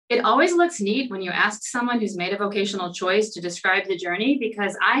It always looks neat when you ask someone who's made a vocational choice to describe the journey,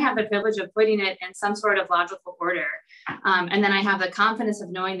 because I have the privilege of putting it in some sort of logical order. And then I have the confidence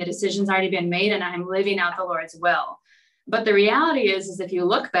of knowing the decision's already been made and I'm living out the Lord's will. But the reality is if you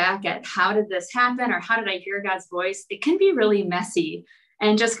look back at how did this happen or how did I hear God's voice, it can be really messy.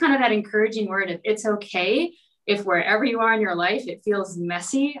 And just kind of that encouraging word of it's okay if wherever you are in your life, it feels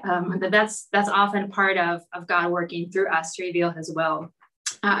messy, that's often part of God working through us to reveal his will.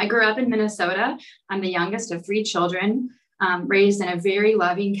 I grew up in Minnesota. I'm the youngest of 3 children, raised in a very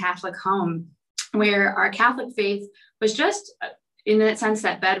loving Catholic home where our Catholic faith was just, in that sense,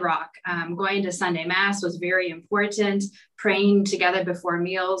 that bedrock. Going to Sunday Mass was very important. Praying together before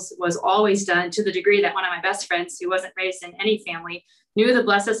meals was always done, to the degree that one of my best friends, who wasn't raised in any family, knew the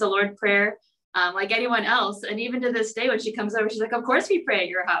Bless Us the Lord prayer like anyone else. And even to this day, when she comes over, she's like, of course we pray at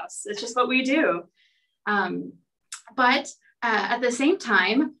your house. It's just what we do. But at the same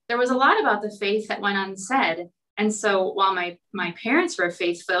time, there was a lot about the faith that went unsaid. And so while my parents were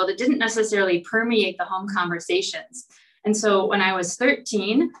faith-filled, it didn't necessarily permeate the home conversations. And so when I was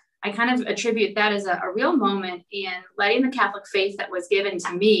 13, I kind of attribute that as a real moment in letting the Catholic faith that was given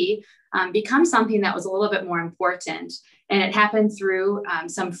to me become something that was a little bit more important. And it happened through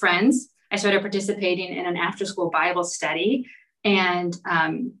some friends. I started participating in an after-school Bible study and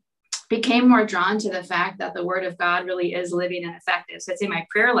became more drawn to the fact that the Word of God really is living and effective. So I'd say my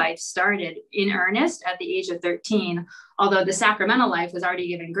prayer life started in earnest at the age of 13. Although the sacramental life was already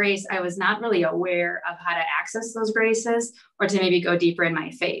given grace, I was not really aware of how to access those graces or to maybe go deeper in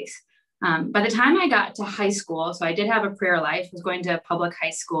my faith. By the time I got to high school, so I did have a prayer life, was going to a public high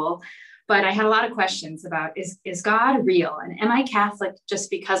school, but I had a lot of questions about, is God real? And am I Catholic just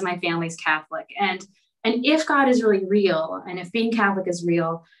because my family's Catholic? And if God is really real, and if being Catholic is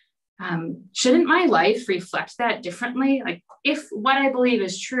real, shouldn't my life reflect that differently? Like, if what I believe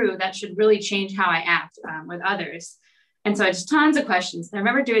is true, that should really change how I act with others. And so I just tons of questions. And I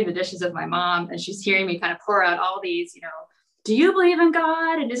remember doing the dishes with my mom, and she's hearing me kind of pour out all these, do you believe in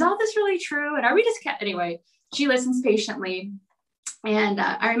God? And is all this really true? And are we just, anyway, she listens patiently. And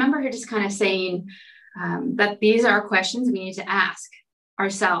I remember her just kind of saying that these are questions we need to ask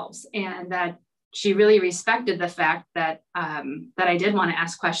ourselves, and that she really respected the fact that that I did want to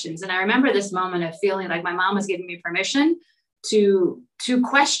ask questions. And I remember this moment of feeling like my mom was giving me permission to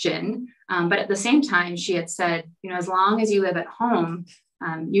question, but at the same time, she had said, as long as you live at home,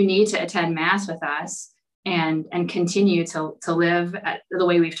 you need to attend Mass with us and continue to live the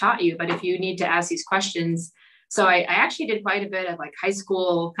way we've taught you. But if you need to ask these questions, so I actually did quite a bit of like high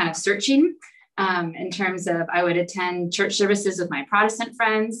school kind of searching in terms of, I would attend church services with my Protestant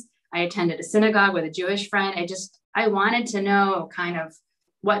friends. I attended a synagogue with a Jewish friend. I wanted to know kind of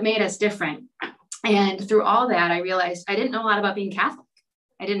what made us different. And through all that, I realized I didn't know a lot about being Catholic.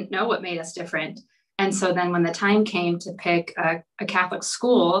 I didn't know what made us different. And so then when the time came to pick a Catholic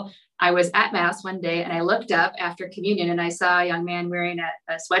school, I was at Mass one day and I looked up after communion and I saw a young man wearing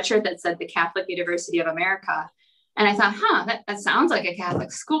a sweatshirt that said the Catholic University of America. And I thought, that sounds like a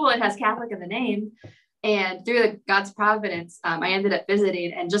Catholic school. It has Catholic in the name. And through God's providence, I ended up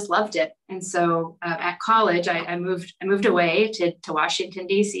visiting and just loved it. And so at college, I moved away to Washington,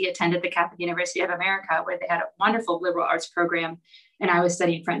 D.C., attended the Catholic University of America, where they had a wonderful liberal arts program. And I was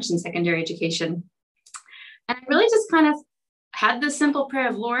studying French in secondary education. And I really just kind of had this simple prayer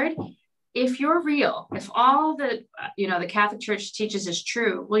of, Lord, if you're real, if all the Catholic Church teaches is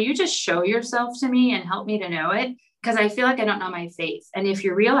true, will you just show yourself to me and help me to know it? Because I feel like I don't know my faith. And if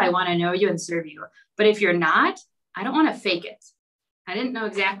you're real, I want to know you and serve you. But if you're not, I don't want to fake it. I didn't know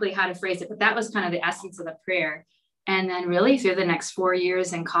exactly how to phrase it, but that was kind of the essence of the prayer. And then really through the next 4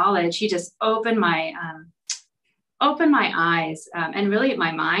 years in college, he just opened my eyes and really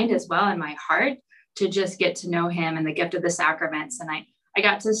my mind as well, and my heart, to just get to know him and the gift of the sacraments. And I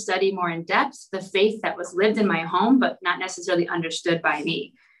got to study more in depth the faith that was lived in my home, but not necessarily understood by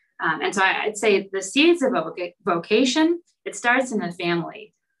me. And so I'd say the seeds of vocation, it starts in the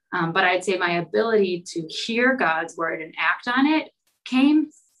family. But I'd say my ability to hear God's word and act on it came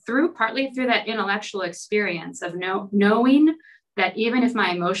partly through that intellectual experience of knowing that even if my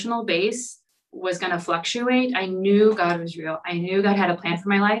emotional base was going to fluctuate, I knew God was real. I knew God had a plan for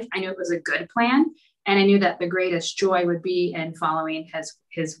my life. I knew it was a good plan. And I knew that the greatest joy would be in following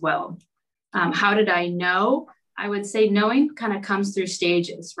his will. How did I know? I would say knowing kind of comes through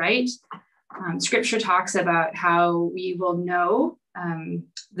stages, right? Scripture talks about how we will know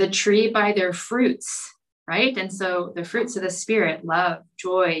the tree by their fruits, right? And so the fruits of the Spirit, love,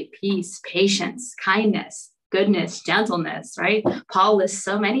 joy, peace, patience, kindness, goodness, gentleness, right? Paul lists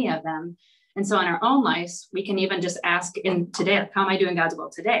so many of them. And so in our own lives, we can even just ask in today, like, how am I doing God's will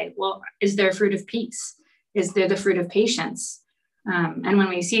today? Well, is there fruit of peace? Is there the fruit of patience? And when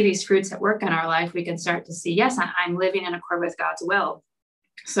we see these fruits at work in our life, we can start to see, yes, I'm living in accord with God's will.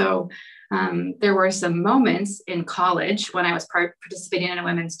 So there were some moments in college when I was participating in a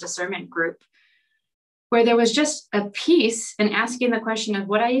women's discernment group where there was just a peace in asking the question of,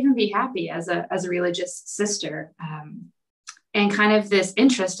 would I even be happy as a religious sister? And kind of this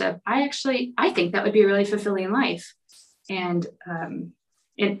interest of, I think that would be a really fulfilling life. And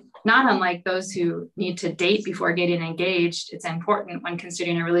it, not unlike those who need to date before getting engaged, it's important when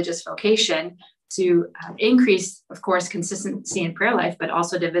considering a religious vocation to increase, of course, consistency in prayer life, but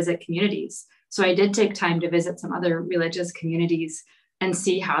also to visit communities. So I did take time to visit some other religious communities and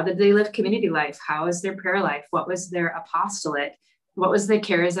see, how did they live community life? How is their prayer life? What was their apostolate? What was the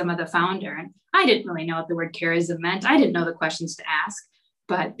charism of the founder? And I didn't really know what the word charism meant. I didn't know the questions to ask,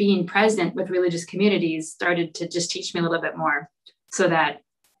 but being present with religious communities started to just teach me a little bit more, so that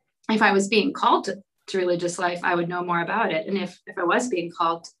if I was being called to religious life, I would know more about it. And if I was being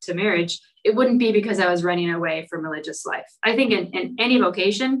called to marriage, it wouldn't be because I was running away from religious life. I think in any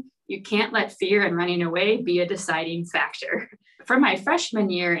vocation, you can't let fear and running away be a deciding factor. For my freshman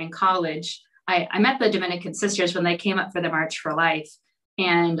year in college, I met the Dominican sisters when they came up for the March for Life.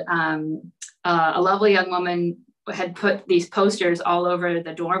 And a lovely young woman had put these posters all over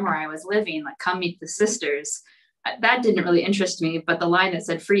the dorm where I was living, like, come meet the sisters. That didn't really interest me, but the line that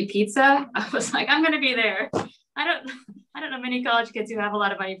said free pizza, I was like, I'm going to be there. I don't know many college kids who have a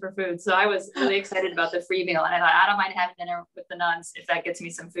lot of money for food. So I was really excited about the free meal. And I thought, I don't mind having dinner with the nuns if that gets me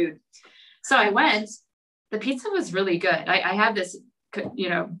some food. So I went. The pizza was really good. I have this,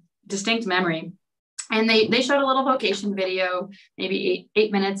 distinct memory. And they showed a little vocation video, maybe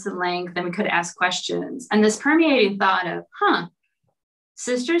 8 minutes in length, and we could ask questions. And this permeating thought of,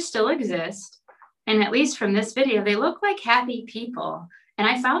 sisters still exist. And at least from this video, they look like happy people. And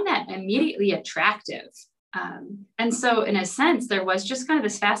I found that immediately attractive. And so in a sense, there was just kind of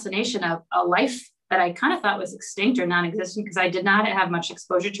this fascination of a life that I kind of thought was extinct or non-existent, because I did not have much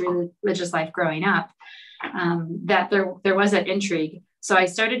exposure to religious life growing up, that there was that intrigue. So I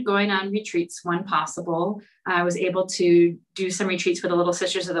started going on retreats when possible. I was able to do some retreats with the Little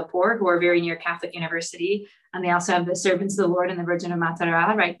Sisters of the Poor, who are very near Catholic University. And they also have the Servants of the Lord and the Virgin of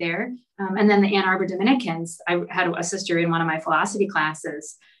Matará right there. And then the Ann Arbor Dominicans. I had a sister in one of my philosophy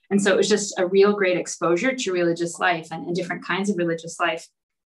classes. And so it was just a real great exposure to religious life and different kinds of religious life.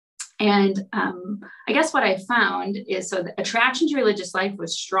 And I guess what I found is, so the attraction to religious life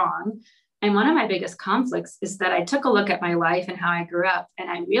was strong. And one of my biggest conflicts is that I took a look at my life and how I grew up, and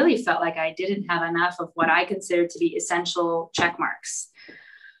I really felt like I didn't have enough of what I considered to be essential check marks.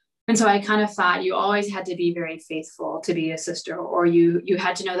 And so I kind of thought you always had to be very faithful to be a sister, or you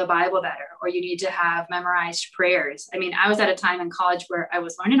had to know the Bible better, or you need to have memorized prayers. I mean, I was at a time in college where I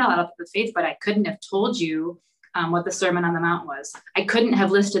was learning a lot about the faith, but I couldn't have told you what the Sermon on the Mount was. I couldn't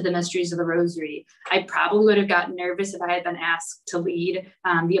have listed the mysteries of the Rosary. I probably would have gotten nervous if I had been asked to lead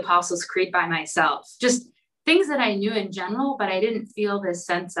the Apostles' Creed by myself. Just things that I knew in general, but I didn't feel this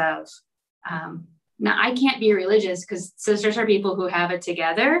sense of, now I can't be religious because sisters are people who have it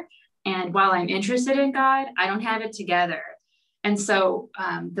together. And while I'm interested in God, I don't have it together. And so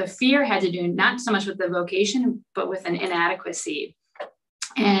the fear had to do not so much with the vocation, but with an inadequacy.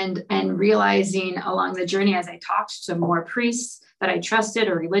 And realizing along the journey, as I talked to more priests that I trusted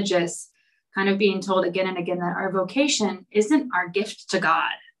or religious, kind of being told again and again that our vocation isn't our gift to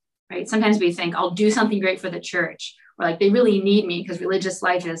God, right? Sometimes we think, I'll do something great for the church, or like they really need me because religious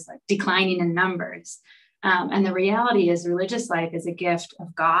life is like declining in numbers. And the reality is religious life is a gift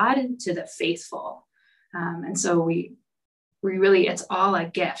of God to the faithful. And so we really, it's all a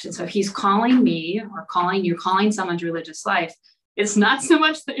gift. And so if he's calling me or calling you, calling someone to religious life, it's not so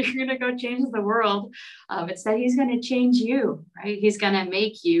much that you're going to go change the world. It's that he's going to change you, right? He's going to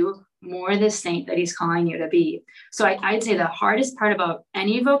make you more the saint that he's calling you to be. So I'd say the hardest part about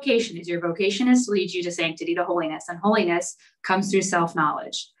any vocation is your vocation is to lead you to sanctity, to holiness. And holiness comes through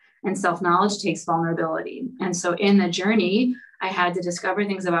self-knowledge. And self-knowledge takes vulnerability. And so in the journey, I had to discover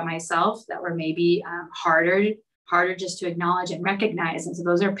things about myself that were maybe harder just to acknowledge and recognize. And so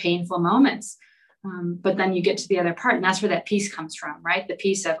those are painful moments. But then you get to the other part, and that's where that peace comes from, right? The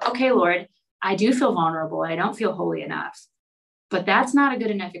peace of, okay, Lord, I do feel vulnerable. I don't feel holy enough, but that's not a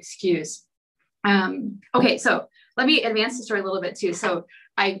good enough excuse. Okay, so let me advance the story a little bit too. So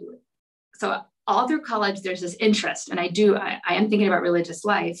all through college, there's this interest, and I am thinking about religious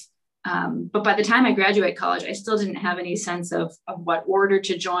life. But by the time I graduate college, I still didn't have any sense of what order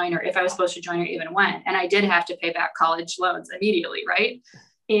to join, or if I was supposed to join, or even when. And I did have to pay back college loans immediately, right?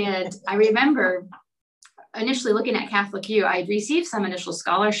 And I remember initially looking at Catholic U, I'd received some initial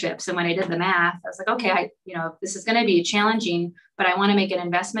scholarships. And when I did the math, I was like, okay, this is going to be challenging, but I want to make an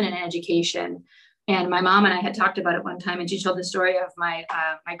investment in education. And my mom and I had talked about it one time, and she told the story of my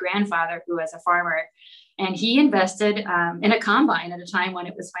grandfather, who was a farmer, and he invested in a combine at a time when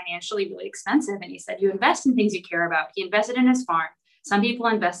it was financially really expensive. And he said, you invest in things you care about. He invested in his farm. Some people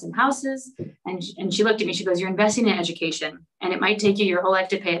invest in houses. And she looked at me, she goes, you're investing in education, and it might take you your whole life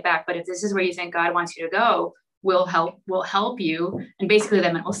to pay it back. But if this is where you think God wants you to go, we'll help you. And basically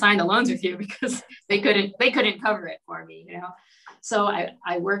that meant we'll sign the loans with you, because they couldn't cover it for me, So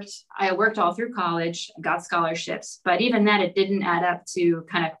I worked all through college, got scholarships, but even then it didn't add up to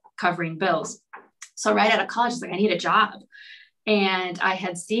kind of covering bills. So right out of college, I was like, I need a job. And I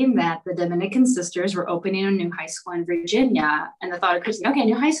had seen that the Dominican sisters were opening a new high school in Virginia. And the thought occurred to me, okay,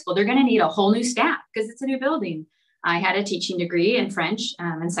 new high school, they're going to need a whole new staff because it's a new building. I had a teaching degree in French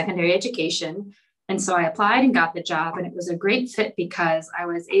and secondary education. And so I applied and got the job. And it was a great fit because I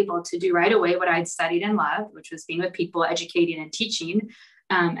was able to do right away what I'd studied and loved, which was being with people, educating and teaching.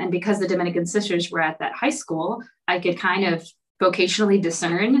 And because the Dominican sisters were at that high school, I could kind of vocationally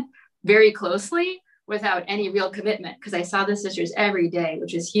discern very closely without any real commitment, because I saw the sisters every day,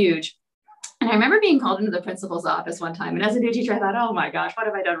 which is huge. And I remember being called into the principal's office one time. And as a new teacher, I thought, oh my gosh, what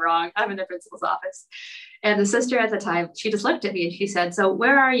have I done wrong? I'm in the principal's office. And the sister at the time, she just looked at me and she said, so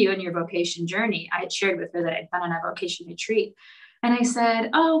where are you in your vocation journey? I had shared with her that I'd been on a vocation retreat. And I said,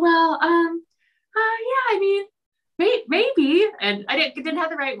 oh, well, yeah, I mean, maybe. And I didn't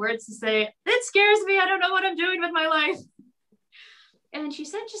have the right words to say, it scares me. I don't know what I'm doing with my life. And she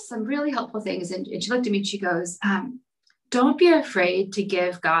said just some really helpful things. And she looked at me and she goes, don't be afraid to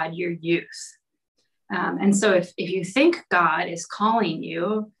give God your youth. And so if you think God is calling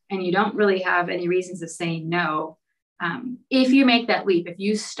you and you don't really have any reasons of saying no, if you make that leap, if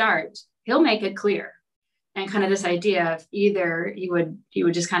you start, he'll make it clear. And kind of this idea of either he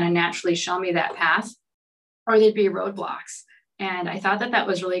would just kind of naturally show me that path, or there'd be roadblocks. And I thought that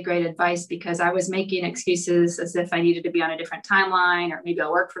was really great advice, because I was making excuses as if I needed to be on a different timeline, or maybe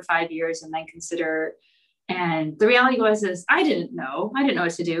I'll work for 5 years and then consider. And the reality was I didn't know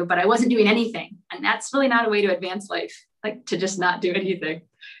what to do, but I wasn't doing anything. And that's really not a way to advance life, like to just not do anything.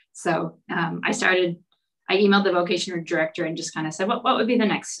 So I emailed the vocation director and just kind of said, what would be the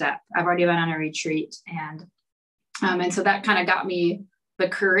next step? I've already been on a retreat. And so that kind of got me the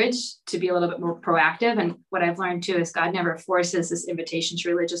courage to be a little bit more proactive. And what I've learned too is God never forces this invitation to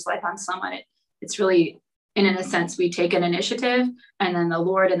religious life on someone. It's really, in a sense, we take an initiative, and then the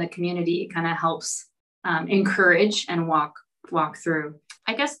Lord and the community kind of helps encourage and walk through.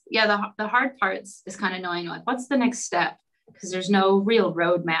 I guess, yeah, the hard parts is kind of knowing, like, what's the next step? Because there's no real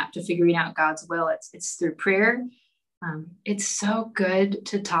roadmap to figuring out God's will. It's through prayer. It's so good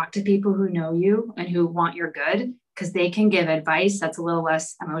to talk to people who know you and who want your good, because they can give advice that's a little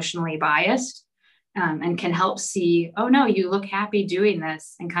less emotionally biased, and can help see, oh no, you look happy doing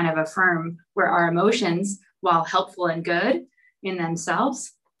this, and kind of affirm where our emotions, while helpful and good in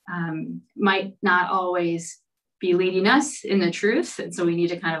themselves, might not always be leading us in the truth. And so we need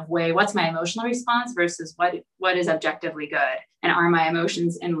to kind of weigh, what's my emotional response versus what is objectively good? And are my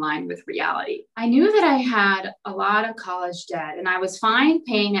emotions in line with reality? I knew that I had a lot of college debt, and I was fine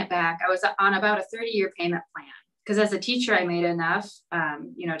paying it back. I was on about a 30-year payment plan, because as a teacher, I made enough,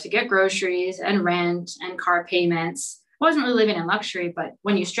 to get groceries and rent and car payments. I wasn't really living in luxury, but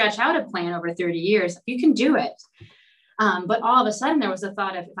when you stretch out a plan over 30 years, you can do it. But all of a sudden there was a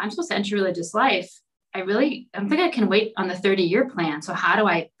thought of, if I'm supposed to enter religious life, I don't think I can wait on the 30-year plan. So how do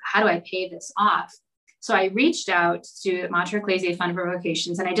I pay this off? So I reached out to Mater Ecclesiae Fund for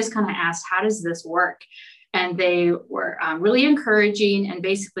Vocations, and I just kind of asked, how does this work? And they were really encouraging, and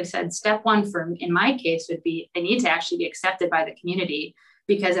basically said, step one in my case would be, I need to actually be accepted by the community,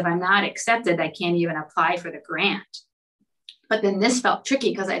 because if I'm not accepted, I can't even apply for the grant. But then this felt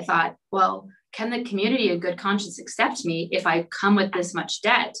tricky, because I thought, well, can the community in good conscience accept me if I come with this much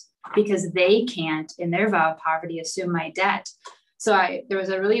debt? Because they can't, in their vow of poverty, assume my debt. So there was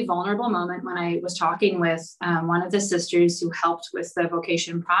a really vulnerable moment when I was talking with one of the sisters who helped with the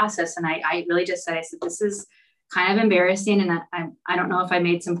vocation process. And I really just said, this is kind of embarrassing. And I don't know if I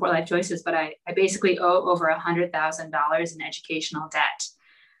made some poor life choices, but I basically owe over $100,000 in educational debt.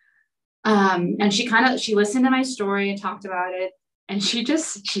 And she listened to my story and talked about it. And she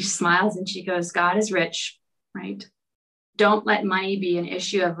smiles and she goes, God is rich, right? Don't let money be an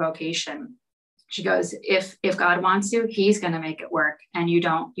issue of vocation. She goes, if God wants to, he's going to make it work, and you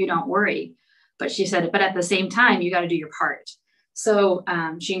don't worry. But she said, but at the same time, you got to do your part. So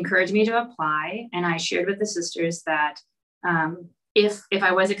she encouraged me to apply, and I shared with the sisters that if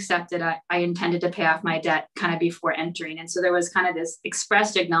I was accepted, I intended to pay off my debt kind of before entering. And so there was kind of this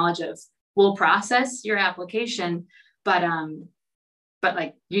expressed acknowledge of, we'll process your application, but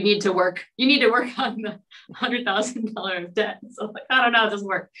like you need to work on the $100,000 of debt. So like, I don't know how this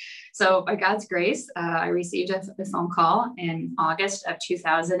works. So by God's grace, I received a phone call in August of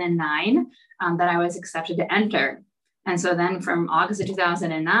 2009 that I was accepted to enter. And so then from August of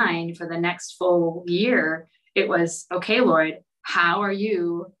 2009 for the next full year, it was, okay, Lord, how are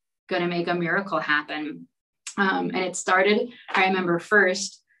you going to make a miracle happen? And it started, I remember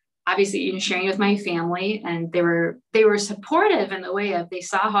first, obviously, sharing with my family, and they were supportive in the way of, they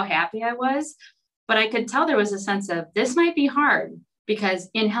saw how happy I was, but I could tell there was a sense of, this might be hard because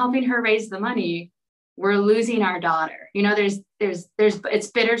in helping her raise the money, we're losing our daughter. It's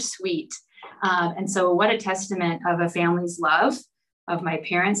bittersweet. And so what a testament of a family's love, of my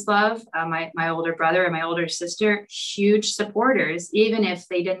parents' love, my older brother and my older sister, huge supporters, even if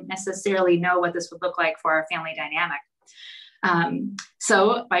they didn't necessarily know what this would look like for our family dynamic.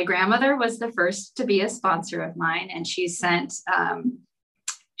 So my grandmother was the first to be a sponsor of mine, and she sent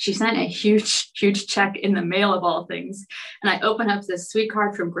a huge check in the mail of all things. And I opened up this sweet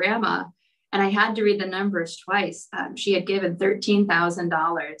card from Grandma, and I had to read the numbers twice. She had given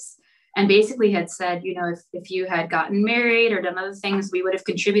 $13,000 and basically had said, if you had gotten married or done other things, we would have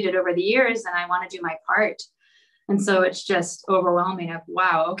contributed over the years, and I want to do my part. And so it's just overwhelming of,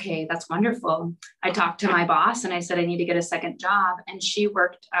 wow, okay, that's wonderful. I talked to my boss and I said, I need to get a second job. And she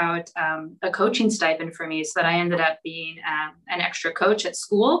worked out a coaching stipend for me so that I ended up being an extra coach at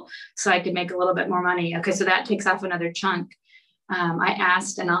school so I could make a little bit more money. Okay, so that takes off another chunk. I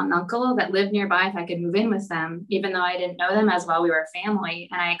asked an aunt and uncle that lived nearby if I could move in with them, even though I didn't know them as well. We were a family.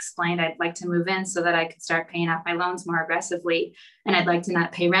 And I explained I'd like to move in so that I could start paying off my loans more aggressively. And I'd like to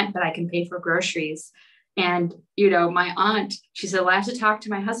not pay rent, but I can pay for groceries. And, my aunt, she said, well, I have to talk to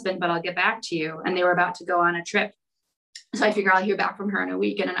my husband, but I'll get back to you. And they were about to go on a trip. So I figure I'll hear back from her in a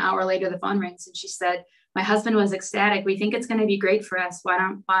week. And an hour later, the phone rings and she said, my husband was ecstatic. We think it's going to be great for us. Why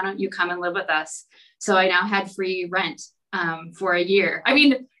don't you come and live with us? So I now had free rent for a year. I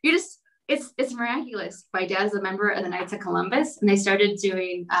mean, it's miraculous. My dad's a member of the Knights of Columbus, and they started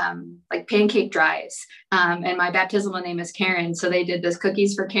doing like pancake drives. And my baptismal name is Karen. So they did this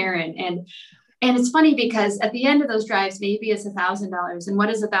cookies for Karen. And it's funny because at the end of those drives, maybe it's $1,000. And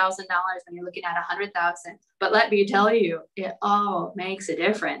what is $1,000 when you're looking at 100,000? But let me tell you, it all makes a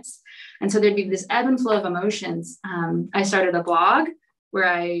difference. And so there'd be this ebb and flow of emotions. I started a blog where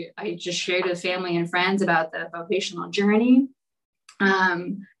I just shared with family and friends about the vocational journey.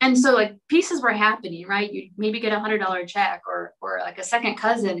 And so like pieces were happening, right? You maybe get $100 check or like a second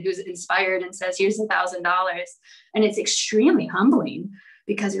cousin who's inspired and says, here's $1,000. And it's extremely humbling.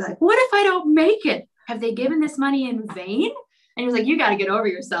 Because you're like, what if I don't make it? Have they given this money in vain? And you're like, you got to get over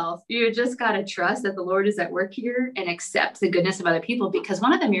yourself. You just got to trust that the Lord is at work here and accept the goodness of other people. Because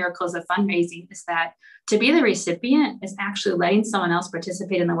one of the miracles of fundraising is that to be the recipient is actually letting someone else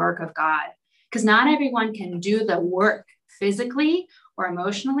participate in the work of God. Because not everyone can do the work physically or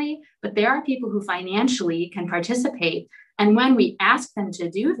emotionally, but there are people who financially can participate. And when we ask them to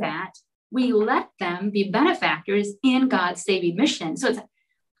do that, we let them be benefactors in God's saving mission. So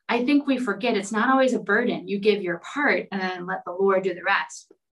I think we forget it's not always a burden. You give your part and then let the Lord do the rest.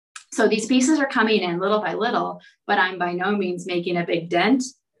 So these pieces are coming in little by little, but I'm by no means making a big dent,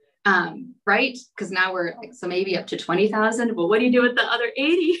 right? Because now we're so maybe up to 20,000. Well, what do you do with the other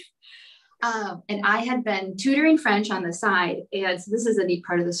 80? And I had been tutoring French on the side. And so this is a neat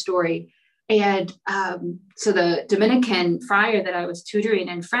part of the story. And so the Dominican friar that I was tutoring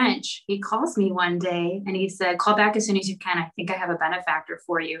in French, he calls me one day and he said, call back as soon as you can. I think I have a benefactor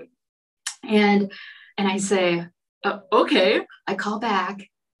for you. And I say, oh, okay. I call back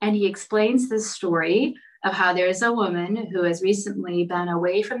and he explains this story of how there's a woman who has recently been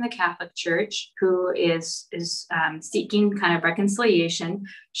away from the Catholic Church, who is seeking kind of reconciliation.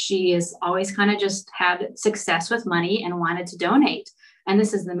 She has always kind of just had success with money and wanted to donate. And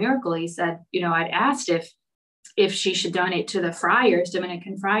this is the miracle. He said, I'd asked if she should donate to the friars,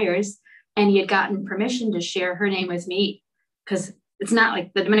 Dominican friars, and he had gotten permission to share her name with me, because it's not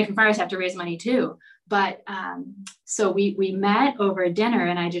like the Dominican friars have to raise money too. But so we met over dinner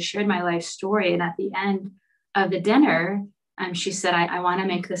and I just shared my life story. And at the end of the dinner, she said, I want to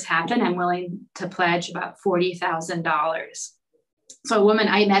make this happen. I'm willing to pledge about $40,000. So a woman,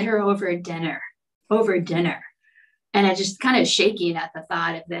 I met her over dinner. And I just kind of shaking at the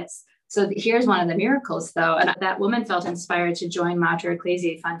thought of this. So here's one of the miracles, though. And that woman felt inspired to join Mater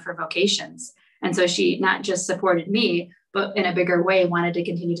Ecclesiae Fund for Vocations. And so she not just supported me, but in a bigger way wanted to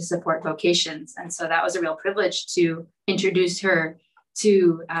continue to support Vocations. And so that was a real privilege to introduce her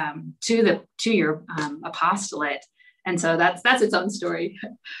to your apostolate. And so that's its own story.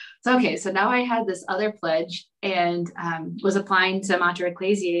 So, okay, so now I had this other pledge and was applying to Mater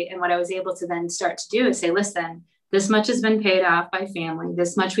Ecclesiae. And what I was able to then start to do is say, listen, this much has been paid off by family.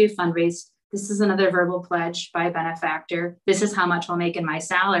 This much we've fundraised. This is another verbal pledge by a benefactor. This is how much I'll make in my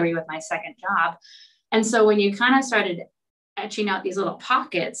salary with my second job. And so when you kind of started etching out these little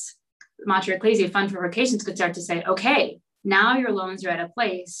pockets, Mater Ecclesiae Fund for Vocations could start to say, okay, now your loans are at a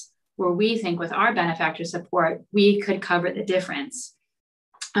place where we think with our benefactor support, we could cover the difference.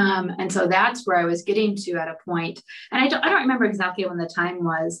 And so that's where I was getting to at a point. And I don't remember exactly when the time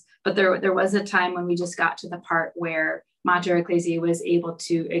was, but there was a time when we just got to the part where Mater Ecclesiae was able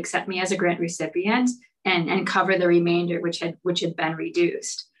to accept me as a grant recipient and cover the remainder, which had been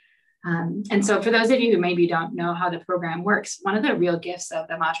reduced. And so for those of you who maybe don't know how the program works, one of the real gifts of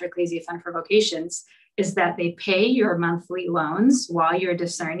the Mater Ecclesiae Fund for Vocations is that they pay your monthly loans while you're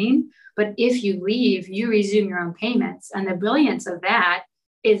discerning. But if you leave, you resume your own payments. And the brilliance of that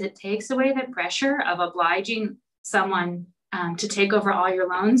is it takes away the pressure of obliging someone to take over all your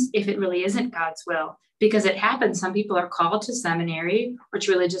loans if it really isn't God's will. Because it happens, some people are called to seminary or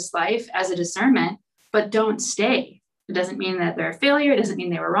to religious life as a discernment, but don't stay. It doesn't mean that they're a failure. It doesn't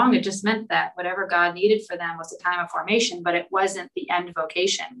mean they were wrong. It just meant that whatever God needed for them was a time of formation, but it wasn't the end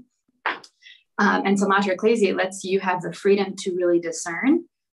vocation. And so Mater Ecclesiae lets you have the freedom to really discern,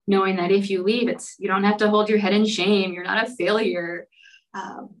 knowing that if you leave, you don't have to hold your head in shame. You're not a failure.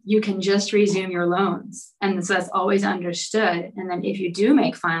 You can just resume your loans. And so that's always understood. And then if you do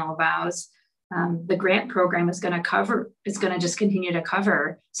make final vows, the grant program is going to just continue to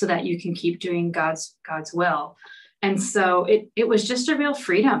cover so that you can keep doing God's will. And so it was just a real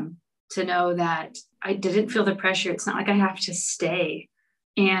freedom to know that I didn't feel the pressure. It's not like I have to stay.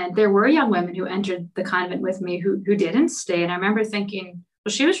 And there were young women who entered the convent with me who didn't stay. And I remember thinking,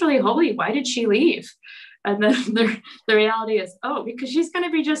 well, she was really holy. Why did she leave? And then the reality is, because she's going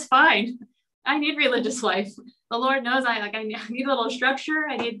to be just fine. I need religious life. The Lord knows I need a little structure.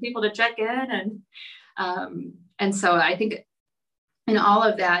 I need people to check in. And so I think in all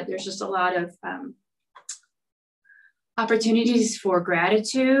of that, there's just a lot of opportunities for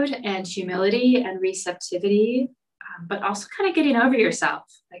gratitude and humility and receptivity, but also kind of getting over yourself.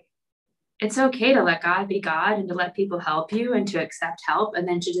 Like, it's okay to let God be God and to let people help you and to accept help and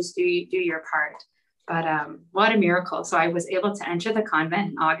then to just do your part. But what a miracle. So I was able to enter the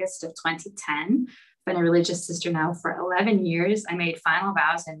convent in August of 2010. Been a religious sister now for 11 years. I made final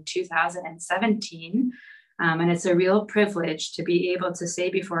vows in 2017. And it's a real privilege to be able to say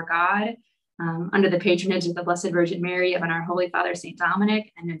before God, under the patronage of the Blessed Virgin Mary and our Holy Father, St.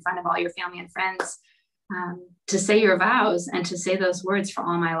 Dominic, and in front of all your family and friends, to say your vows and to say those words for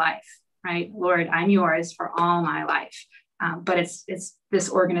all my life, right? Lord, I'm yours for all my life. But it's this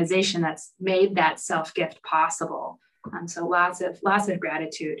organization that's made that self-gift possible. So lots of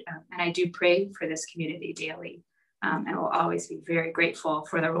gratitude. And I do pray for this community daily and will always be very grateful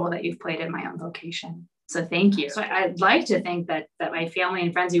for the role that you've played in my own vocation. So thank you. So I'd like to think that my family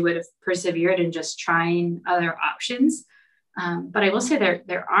and friends, you would have persevered in just trying other options. But I will say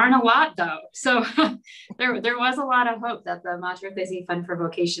there aren't a lot though. So there was a lot of hope that the Mater Ecclesiae Fund for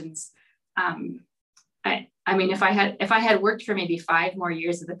Vocations, I mean, if I had worked for maybe 5 more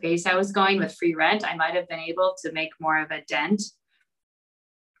years at the pace I was going with free rent, I might have been able to make more of a dent.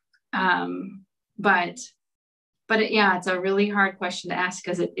 But it's a really hard question to ask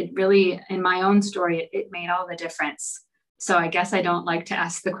because it really, in my own story, it made all the difference. So I guess I don't like to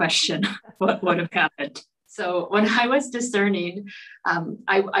ask the question, what would have happened? So when I was discerning,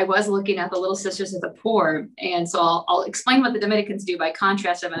 I was looking at the Little Sisters of the Poor. And so I'll explain what the Dominicans do by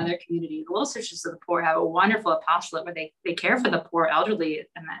contrast of another community. The Little Sisters of the Poor have a wonderful apostolate where they care for the poor elderly,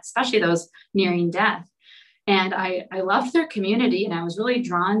 and especially those nearing death. And I loved their community, and I was really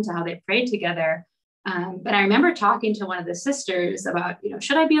drawn to how they prayed together. But I remember talking to one of the sisters about,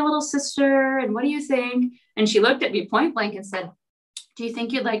 should I be a little sister? And what do you think? And she looked at me point blank and said, do you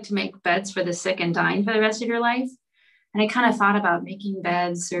think you'd like to make beds for the sick and dying for the rest of your life? And I kind of thought about making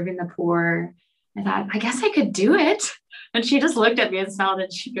beds, serving the poor. I thought, I guess I could do it. And she just looked at me and smiled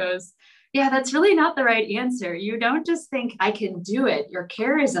and she goes, yeah, that's really not the right answer. You don't just think I can do it. Your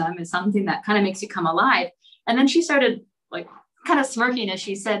charism is something that kind of makes you come alive. And then she started kind of smirking as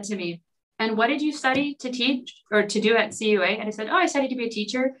she said to me, and what did you study to teach or to do at CUA? And I said, I studied to be a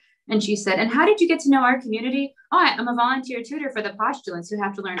teacher. And she said, and how did you get to know our community? I'm a volunteer tutor for the postulants who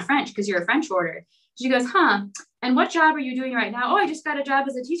have to learn French because you're a French order. She goes, and what job are you doing right now? I just got a job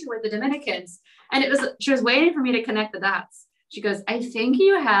as a teacher with the Dominicans. And she was waiting for me to connect the dots. She goes, I think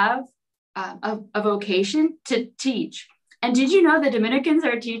you have a vocation to teach. And did you know the Dominicans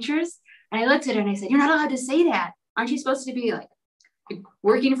are teachers? And I looked at her and I said, you're not allowed to say that. Aren't you supposed to be like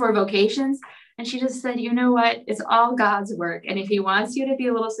working for Vocations? And she just said, you know what? It's all God's work. And if he wants you to be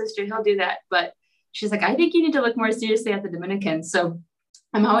a little sister, he'll do that. But she's like, I think you need to look more seriously at the Dominicans. So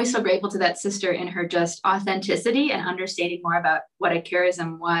I'm always so grateful to that sister in her just authenticity and understanding more about what a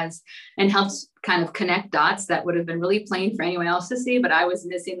charism was, and helped kind of connect dots that would have been really plain for anyone else to see, but I was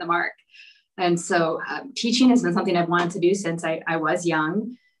missing the mark. And so teaching has been something I've wanted to do since I was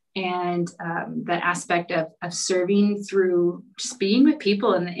young. And that aspect of serving through just being with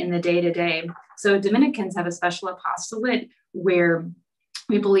people in the day-to-day. So Dominicans have a special apostolate where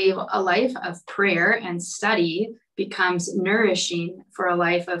we believe a life of prayer and study becomes nourishing for a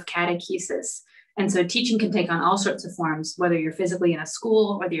life of catechesis. And so teaching can take on all sorts of forms, whether you're physically in a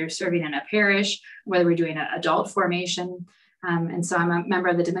school, whether you're serving in a parish, whether we're doing an adult formation. And so I'm a member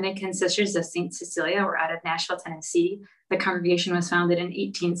of the Dominican Sisters of St. Cecilia. We're out of Nashville, Tennessee. The congregation was founded in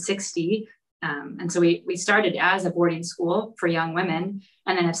 1860. And so we started as a boarding school for young women,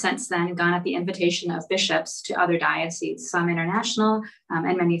 and then have since then gone at the invitation of bishops to other dioceses, some international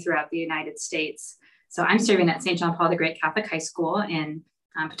and many throughout the United States. So I'm serving at St. John Paul the Great Catholic High School in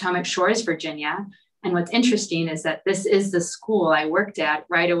Potomac Shores, Virginia. And what's interesting is that this is the school I worked at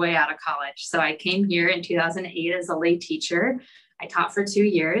right away out of college. So I came here in 2008 as a lay teacher. I taught for 2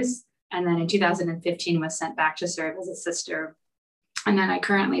 years. And then in 2015 was sent back to serve as a sister. And then I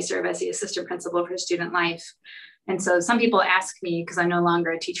currently serve as the assistant principal for student life. And so some people ask me, because I'm no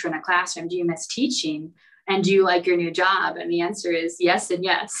longer a teacher in a classroom, do you miss teaching? And do you like your new job? And the answer is yes and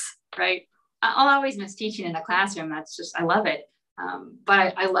yes, right? I'll always miss teaching in a classroom. That's just, I love it.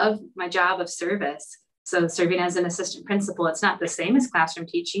 But I love my job of service. So serving as an assistant principal, it's not the same as classroom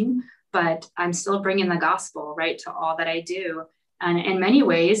teaching, but I'm still bringing the gospel, right, to all that I do. And in many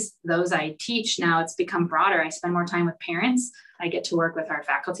ways, those I teach now, it's become broader. I spend more time with parents. I get to work with our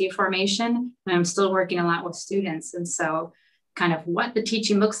faculty formation, and I'm still working a lot with students. And so kind of what the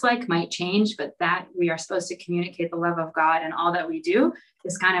teaching looks like might change, but that we are supposed to communicate the love of God, and all that we do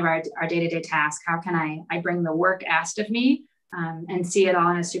is kind of our day-to-day task. How can I bring the work asked of me and see it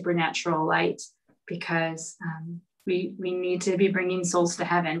all in a supernatural light? Because we need to be bringing souls to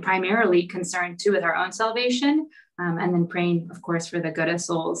heaven, primarily concerned too with our own salvation, and then praying, of course, for the good of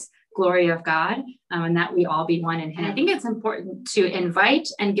souls, glory of God, and that we all be one in him. I think it's important to invite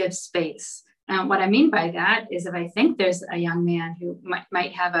and give space. What I mean by that is if I think there's a young man who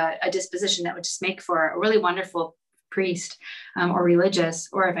might have a disposition that would just make for a really wonderful priest or religious,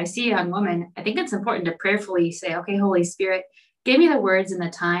 or if I see a young woman, I think it's important to prayerfully say, okay, Holy Spirit, give me the words and the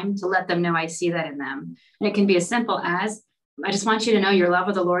time to let them know I see that in them. And it can be as simple as, I just want you to know your love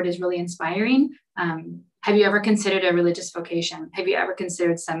of the Lord is really inspiring. Have you ever considered a religious vocation? Have you ever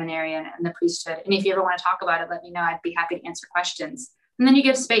considered seminary and the priesthood? And if you ever want to talk about it, let me know. I'd be happy to answer questions. And then you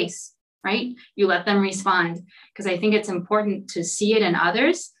give space, right? You let them respond, because I think it's important to see it in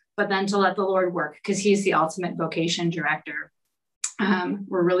others, but then to let the Lord work, because he's the ultimate vocation director.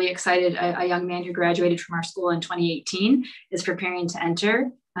 We're really excited. A young man who graduated from our school in 2018 is preparing to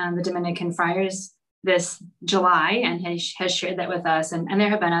enter the Dominican Friars this July, and has shared that with us. And there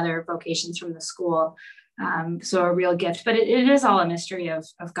have been other vocations from the school. So a real gift, but it is all a mystery of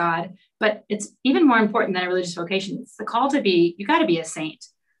God. But it's even more important than a religious vocation. It's the call to be, you got to be a saint.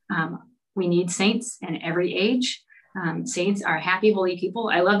 We need saints in every age. Saints are happy, holy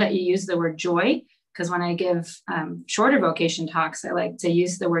people. I love that you use the word joy, because when I give shorter vocation talks, I like to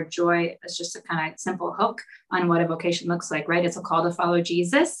use the word joy as just a kind of simple hook on what a vocation looks like, right? It's a call to follow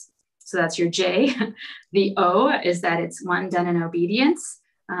Jesus. So that's your J. The O is that it's one done in obedience.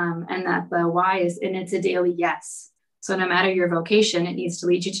 And that the Y is, and it's a daily yes. So no matter your vocation, it needs to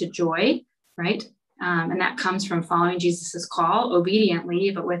lead you to joy, right? And that comes from following Jesus's call obediently,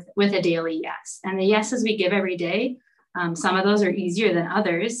 but with a daily yes. And the yeses we give every day, some of those are easier than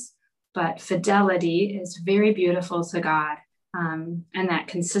others, but fidelity is very beautiful to God. And that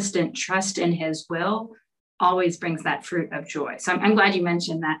consistent trust in his will always brings that fruit of joy. So I'm glad you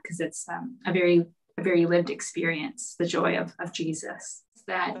mentioned that, because it's a very lived experience, the joy of Jesus.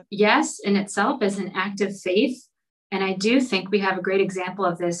 That yes in itself is an act of faith. And I do think we have a great example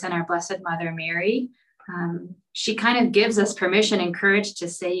of this in our Blessed Mother Mary. She kind of gives us permission and courage to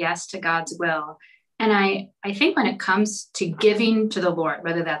say yes to God's will. And I think when it comes to giving to the Lord,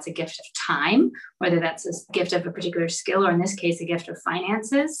 whether that's a gift of time, whether that's a gift of a particular skill, or in this case, a gift of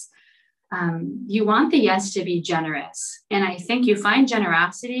finances, you want the yes to be generous. And I think you find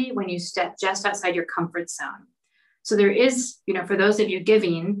generosity when you step just outside your comfort zone. So there is, for those of you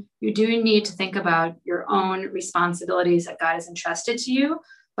giving, you do need to think about your own responsibilities that God has entrusted to you.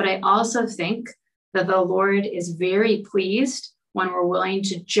 But I also think that the Lord is very pleased when we're willing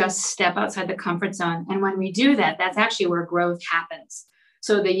to just step outside the comfort zone. And when we do that, that's actually where growth happens.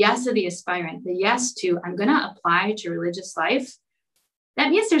 So the yes of the aspirant, the yes to, I'm going to apply to religious life, that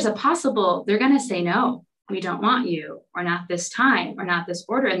means there's a possible, they're going to say, no, we don't want you, or not this time, or not this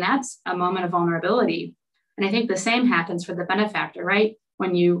order. And that's a moment of vulnerability. And I think the same happens for the benefactor, right?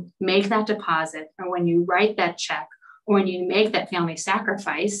 When you make that deposit, or when you write that check, or when you make that family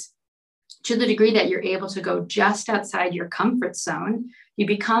sacrifice, to the degree that you're able to go just outside your comfort zone, you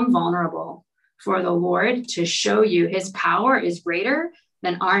become vulnerable for the Lord to show you his power is greater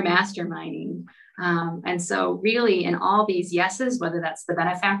than our masterminding. And so really in all these yeses, whether that's the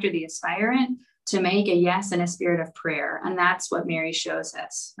benefactor, the aspirant, to make a yes in a spirit of prayer. And that's what Mary shows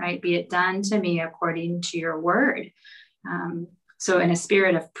us, right? Be it done to me according to your word. So in a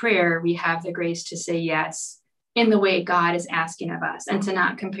spirit of prayer, we have the grace to say yes in the way God is asking of us, and to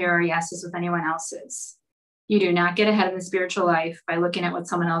not compare our yeses with anyone else's. You do not get ahead in the spiritual life by looking at what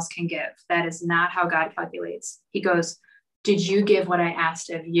someone else can give. That is not how God calculates. He goes, did you give what I asked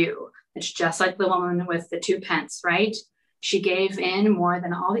of you? It's just like the woman with the 2 pence, right? She gave in more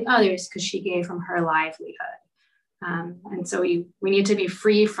than all the others because she gave from her livelihood. And so we need to be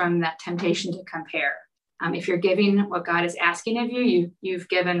free from that temptation to compare. If you're giving what God is asking of you, you've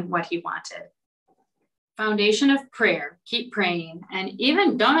given what he wanted. Foundation of prayer, keep praying. And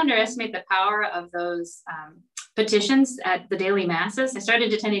even don't underestimate the power of those petitions at the daily masses. I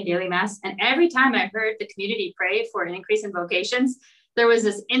started attending daily mass, and every time I heard the community pray for an increase in vocations, there was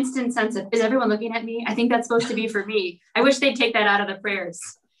this instant sense of, is everyone looking at me? I think that's supposed to be for me. I wish they'd take that out of the prayers,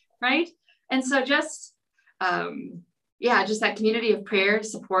 right? And so just that community of prayer,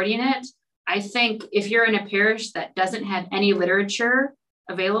 supporting it. I think if you're in a parish that doesn't have any literature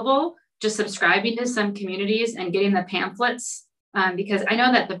available, just subscribing to some communities and getting the pamphlets, because I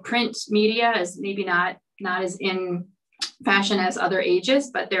know that the print media is maybe not as in fashion as other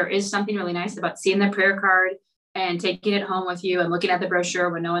ages, but there is something really nice about seeing the prayer card and taking it home with you and looking at the brochure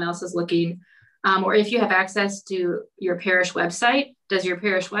when no one else is looking. Or if you have access to your parish website, does your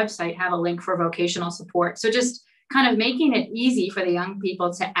parish website have a link for vocational support? So just kind of making it easy for the young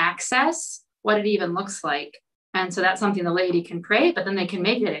people to access what it even looks like. And so that's something the laity can pray, but then they can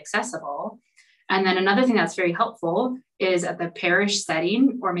make it accessible. And then another thing that's very helpful is at the parish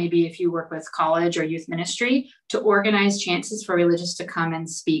setting, or maybe if you work with college or youth ministry, to organize chances for religious to come and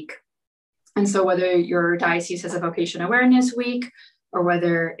speak. And so whether your diocese has a vocation awareness week, or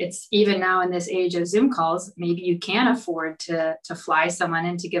whether it's even now in this age of Zoom calls, maybe you can't afford to fly someone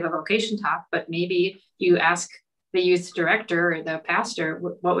in to give a vocation talk, but maybe you ask the youth director or the pastor,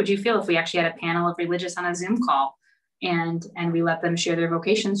 what would you feel if we actually had a panel of religious on a Zoom call and we let them share their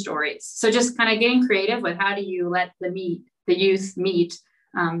vocation stories? So just kind of getting creative with how do you let the youth meet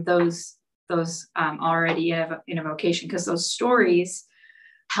those already in a vocation, because those stories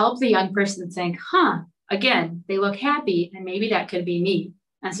help the young person think, again, they look happy and maybe that could be me.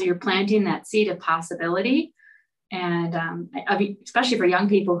 And so you're planting that seed of possibility. And especially for young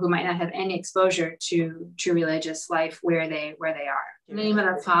people who might not have any exposure to religious life where they are. In the name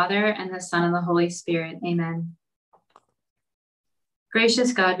of the Father and the Son and the Holy Spirit, amen.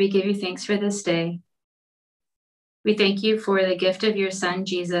 Gracious God, we give you thanks for this day. We thank you for the gift of your Son,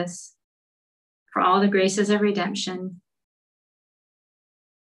 Jesus, for all the graces of redemption.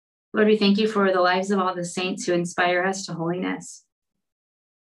 Lord, we thank you for the lives of all the saints who inspire us to holiness.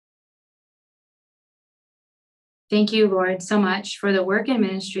 Thank you, Lord, so much for the work and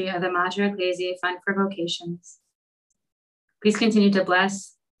ministry of the Mater Ecclesiae Fund for Vocations. Please continue to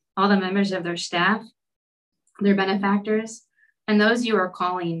bless all the members of their staff, their benefactors, and those you are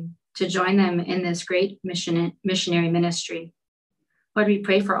calling to join them in this great missionary ministry. Lord, we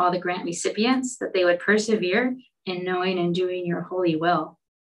pray for all the grant recipients that they would persevere in knowing and doing your holy will.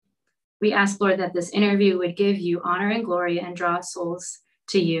 We ask, Lord, that this interview would give you honor and glory and draw souls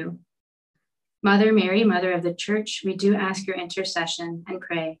to you. Mother Mary, Mother of the Church, we do ask your intercession and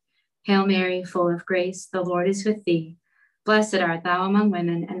pray. Hail Mary, full of grace, the Lord is with thee. Blessed art thou among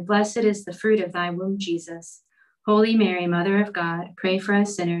women, and blessed is the fruit of thy womb, Jesus. Holy Mary, Mother of God, pray for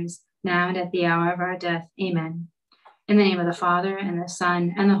us sinners, now and at the hour of our death. Amen. In the name of the Father, and the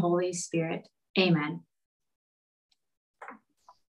Son, and the Holy Spirit. Amen.